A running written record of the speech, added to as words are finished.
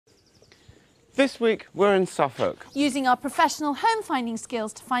This week we're in Suffolk. Using our professional home-finding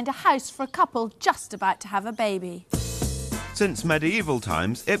skills to find a house for a couple just about to have a baby. Since medieval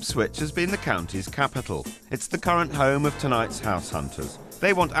times, Ipswich has been the county's capital. It's the current home of tonight's house hunters.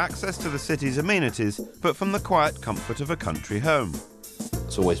 They want access to the city's amenities, but from the quiet comfort of a country home.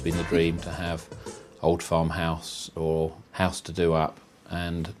 It's always been the dream to have old farmhouse or house to do up,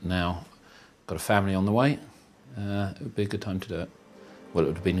 and now got a family on the way. It would be a good time to do it. Well, it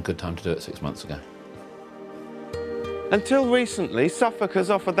would have been a good time to do it 6 months ago. Until recently, Suffolk has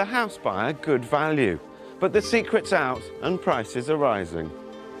offered the house buyer good value. But the secret's out and prices are rising.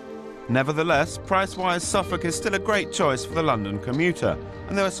 Nevertheless, price-wise, Suffolk is still a great choice for the London commuter,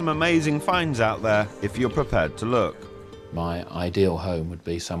 and there are some amazing finds out there if you're prepared to look. My ideal home would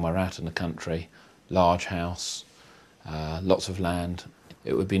be somewhere out in the country, large house, lots of land.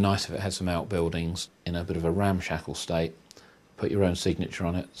 It would be nice if it had some outbuildings in a bit of a ramshackle state. Put your own signature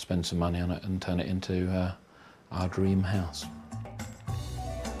on it, spend some money on it and turn it into our dream house.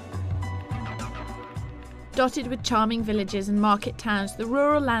 Dotted with charming villages and market towns, the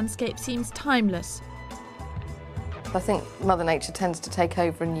rural landscape seems timeless. I think Mother Nature tends to take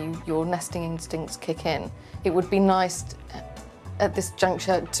over and your nesting instincts kick in. It would be nice at this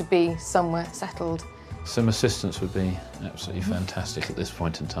juncture to be somewhere settled. Some assistance would be absolutely fantastic at this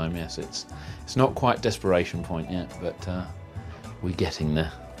point in time, yes. It's not quite desperation point yet, but we're getting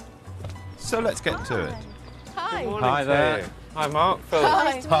there. So let's get to it. Hi. Hi there. Hi, Mark. Phil.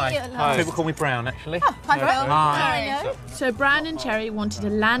 Nice to meet you at last. People call me Brown, actually. Oh, hi, Phil. Hi. So Brown and Cherry wanted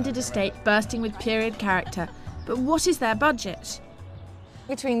a landed estate bursting with period character. But what is their budget?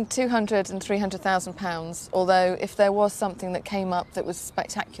 Between £200,000 and £300,000, although if there was something that came up that was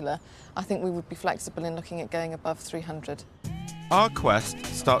spectacular, I think we would be flexible in looking at going above 300. Our quest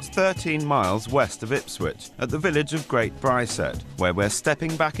starts 13 miles west of Ipswich, at the village of Great Bryset, where we're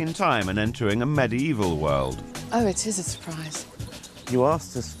stepping back in time and entering a medieval world. Oh, it is a surprise. You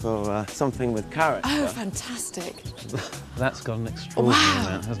asked us for something with character. Oh, fantastic. That's got an extraordinary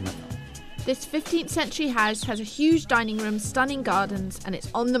amount, hasn't it? This 15th century house has a huge dining room, stunning gardens, and it's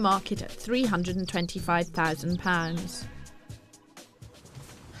on the market at £325,000.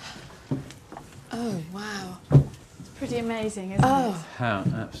 Oh, wow. It's pretty amazing, isn't it? How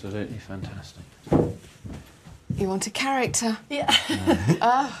absolutely fantastic. You want a character? Yeah.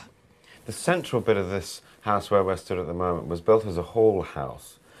 The central bit of this house where we're stood at the moment was built as a hall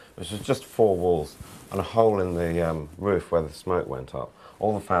house, which was just 4 walls and a hole in the roof where the smoke went up.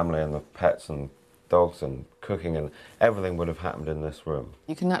 All the family and the pets and dogs and cooking and everything would have happened in this room.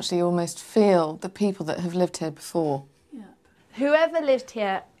 You can actually almost feel the people that have lived here before. Yeah. Whoever lived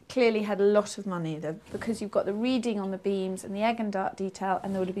here clearly had a lot of money, because you've got the reeding on the beams and the egg and dart detail,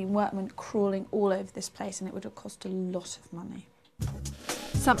 and there would have been workmen crawling all over this place, and it would have cost a lot of money.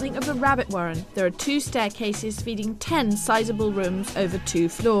 Something of a rabbit warren. There are 2 staircases feeding 10 sizable rooms over 2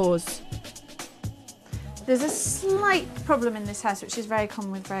 floors. There's a slight problem in this house, which is very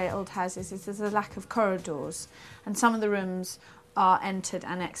common with very old houses, is there's a lack of corridors, and some of the rooms are entered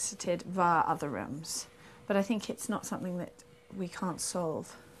and exited via other rooms. But I think it's not something that we can't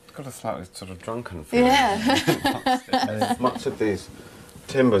solve. It's got a slightly sort of drunken feeling. Yeah. Much of these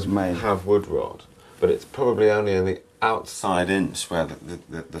timbers may have wood rot, but it's probably only in the outside inch where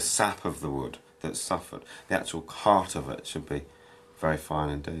the sap of the wood that's suffered. The actual heart of it should be very fine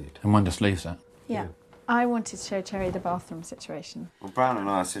indeed. And one just leaves that. Yeah. I wanted to show Cherry the bathroom situation. Well, Brown and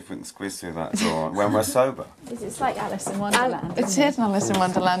I see if we can squeeze through that door when we're sober. It's like Alice in Wonderland. It is an Alice in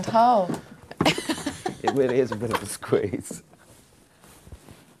Wonderland hole. It really is a bit of a squeeze.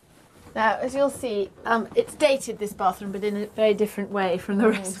 Now, as you'll see, it's dated, this bathroom, but in a very different way from the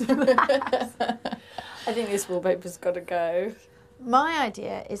rest of the house. I think this wallpaper's got to go. My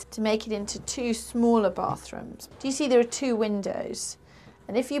idea is to make it into 2 smaller bathrooms. Do you see there are 2 windows?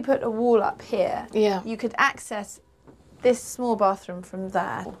 And if you put a wall up here, you could access this small bathroom from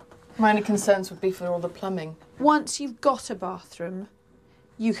there. My only concerns would be for all the plumbing. Once you've got a bathroom,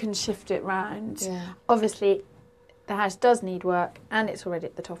 you can shift it round. Yeah. Obviously, the house does need work, and it's already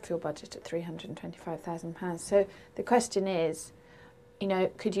at the top of your budget at £325,000. So the question is, you know,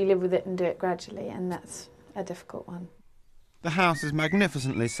 could you live with it and do it gradually? And that's a difficult one. The house is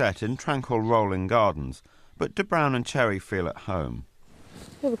magnificently set in tranquil rolling gardens, but do Brown and Cherry feel at home?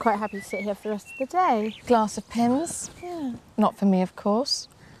 We were quite happy to sit here for the rest of the day. Glass of pins? Yeah. Not for me, of course.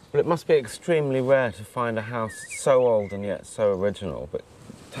 Well, it must be extremely rare to find a house so old and yet so original. But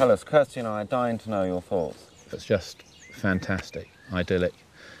tell us, Kirstie and I are dying to know your thoughts. It's just fantastic, idyllic.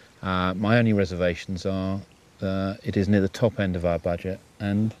 My only reservations are it is near the top end of our budget,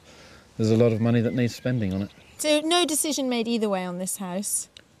 and there's a lot of money that needs spending on it. So no decision made either way on this house?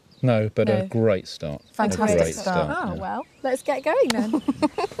 No, but No. a great start. Fantastic a great start. Oh, yeah. well, let's get going then.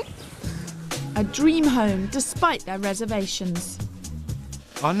 A dream home, despite their reservations.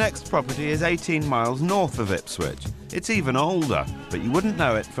 Our next property is 18 miles north of Ipswich. It's even older, but you wouldn't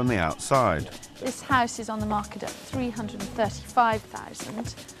know it from the outside. This house is on the market at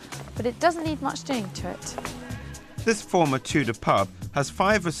 $335,000, but it doesn't need much doing to it. This former Tudor pub has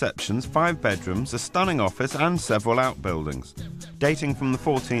 5 receptions, 5 bedrooms, a stunning office and several outbuildings. Dating from the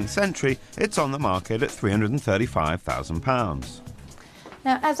 14th century, it's on the market at £335,000.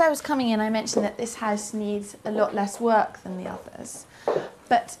 Now, as I was coming in, I mentioned that this house needs a lot less work than the others,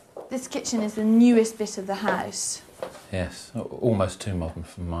 but this kitchen is the newest bit of the house. Yes, almost too modern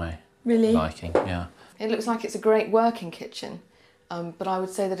for my Really? liking, yeah. It looks like it's a great working kitchen, but I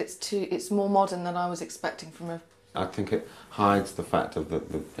would say that it's more modern than I was expecting from a... I think it hides the fact of the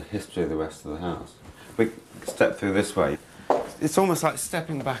history of the rest of the house. We step through this way. It's almost like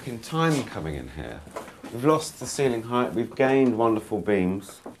stepping back in time coming in here. We've lost the ceiling height, we've gained wonderful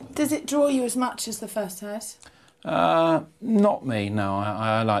beams. Does it draw you as much as the first house? Not me, no.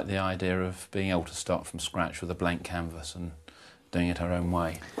 I like the idea of being able to start from scratch with a blank canvas and doing it our own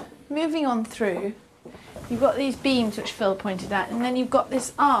way. Moving on through, you've got these beams which Phil pointed out, and then you've got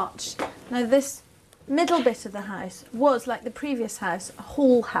this arch. Now this middle bit of the house was, like the previous house, a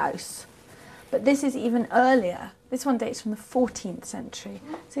hall house. But this is even earlier. This one dates from the 14th century.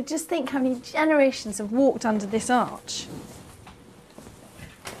 So just think how many generations have walked under this arch.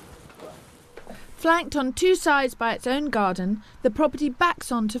 Flanked on 2 sides by its own garden, the property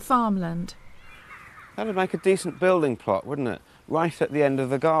backs onto farmland. That'd make a decent building plot, wouldn't it? Right at the end of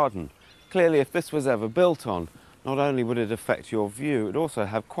the garden. Clearly, if this was ever built on, not only would it affect your view, it would also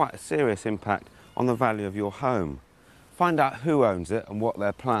have quite a serious impact on the value of your home. Find out who owns it and what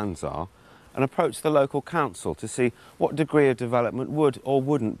their plans are, and approach the local council to see what degree of development would or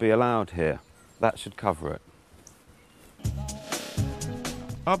wouldn't be allowed here. That should cover it.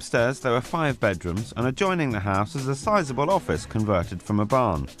 Upstairs there are 5 bedrooms, and adjoining the house is a sizable office converted from a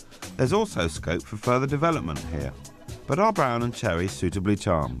barn. There's also scope for further development here, but are brown and cherry suitably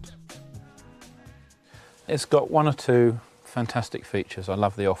charmed? It's got 1 or 2 fantastic features. I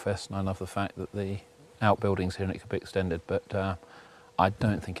love the office and I love the fact that the outbuildings here and it could be extended, but I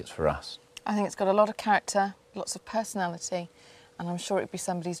don't think it's for us. I think it's got a lot of character, lots of personality, and I'm sure it'd be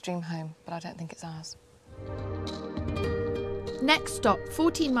somebody's dream home, but I don't think it's ours. Next stop,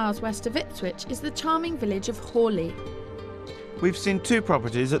 14 miles west of Ipswich, is the charming village of Hawley. We've seen 2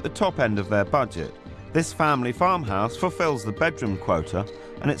 properties at the top end of their budget. This family farmhouse fulfills the bedroom quota,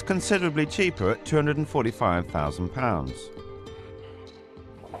 and it's considerably cheaper at £245,000.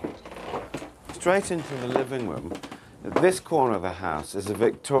 Straight into the living room. This corner of the house is a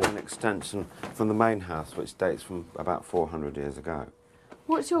Victorian extension from the main house, which dates from about 400 years ago.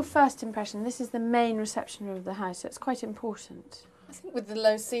 What's your first impression? This is the main reception room of the house, so it's quite important. I think with the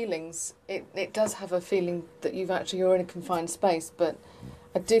low ceilings, it does have a feeling that you're in a confined space, but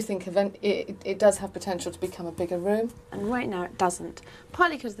I do think it does have potential to become a bigger room. And right now it doesn't,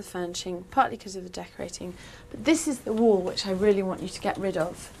 partly because of the furnishing, partly because of the decorating. But this is the wall which I really want you to get rid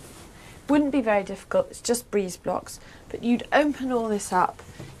of. Wouldn't be very difficult, it's just breeze blocks, but you'd open all this up,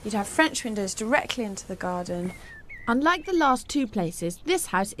 you'd have French windows directly into the garden. Unlike the last 2 places, this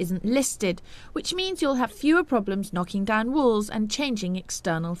house isn't listed, which means you'll have fewer problems knocking down walls and changing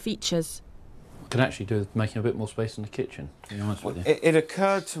external features. Could actually do with making a bit more space in the kitchen, to be honest with you. It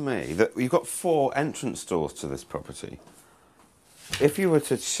occurred to me that you've got 4 entrance doors to this property. If you were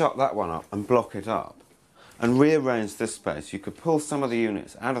to shut that one up and block it up and rearrange this space, you could pull some of the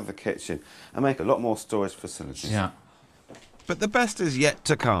units out of the kitchen and make a lot more storage facilities. Yeah. But the best is yet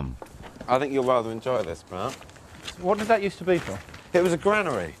to come. I think you'll rather enjoy this, Brown. What did that used to be for? It was a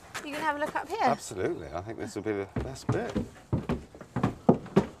granary. You can have a look up here. Absolutely. I think this will be the best bit.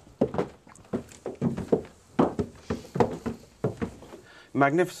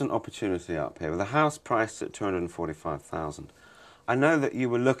 Magnificent opportunity up here, with a house priced at $245,000. I know that you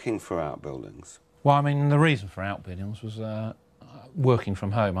were looking for outbuildings. Well, I mean, the reason for outbuildings was working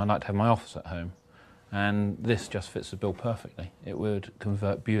from home. I like to have my office at home, and this just fits the bill perfectly. It would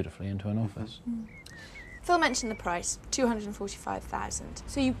convert beautifully into an office. Phil mentioned the price, $245,000.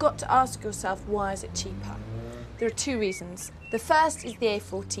 So you've got to ask yourself, why is it cheaper? There are 2 reasons. The first is the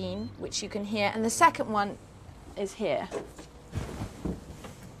A14, which you can hear, and the second one is here.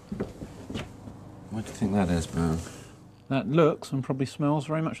 What do you think that is, Brown? That looks and probably smells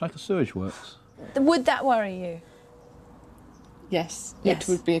very much like a sewage works. Would that worry you? Yes, Yes.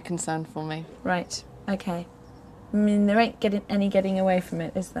 it would be a concern for me. Right, okay. I mean, there ain't any getting away from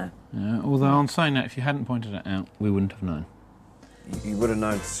it, is there? Yeah, although on saying that, if you hadn't pointed it out, we wouldn't have known. you would have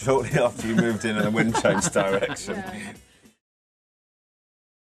known shortly after you moved in and the wind changed direction. Yeah.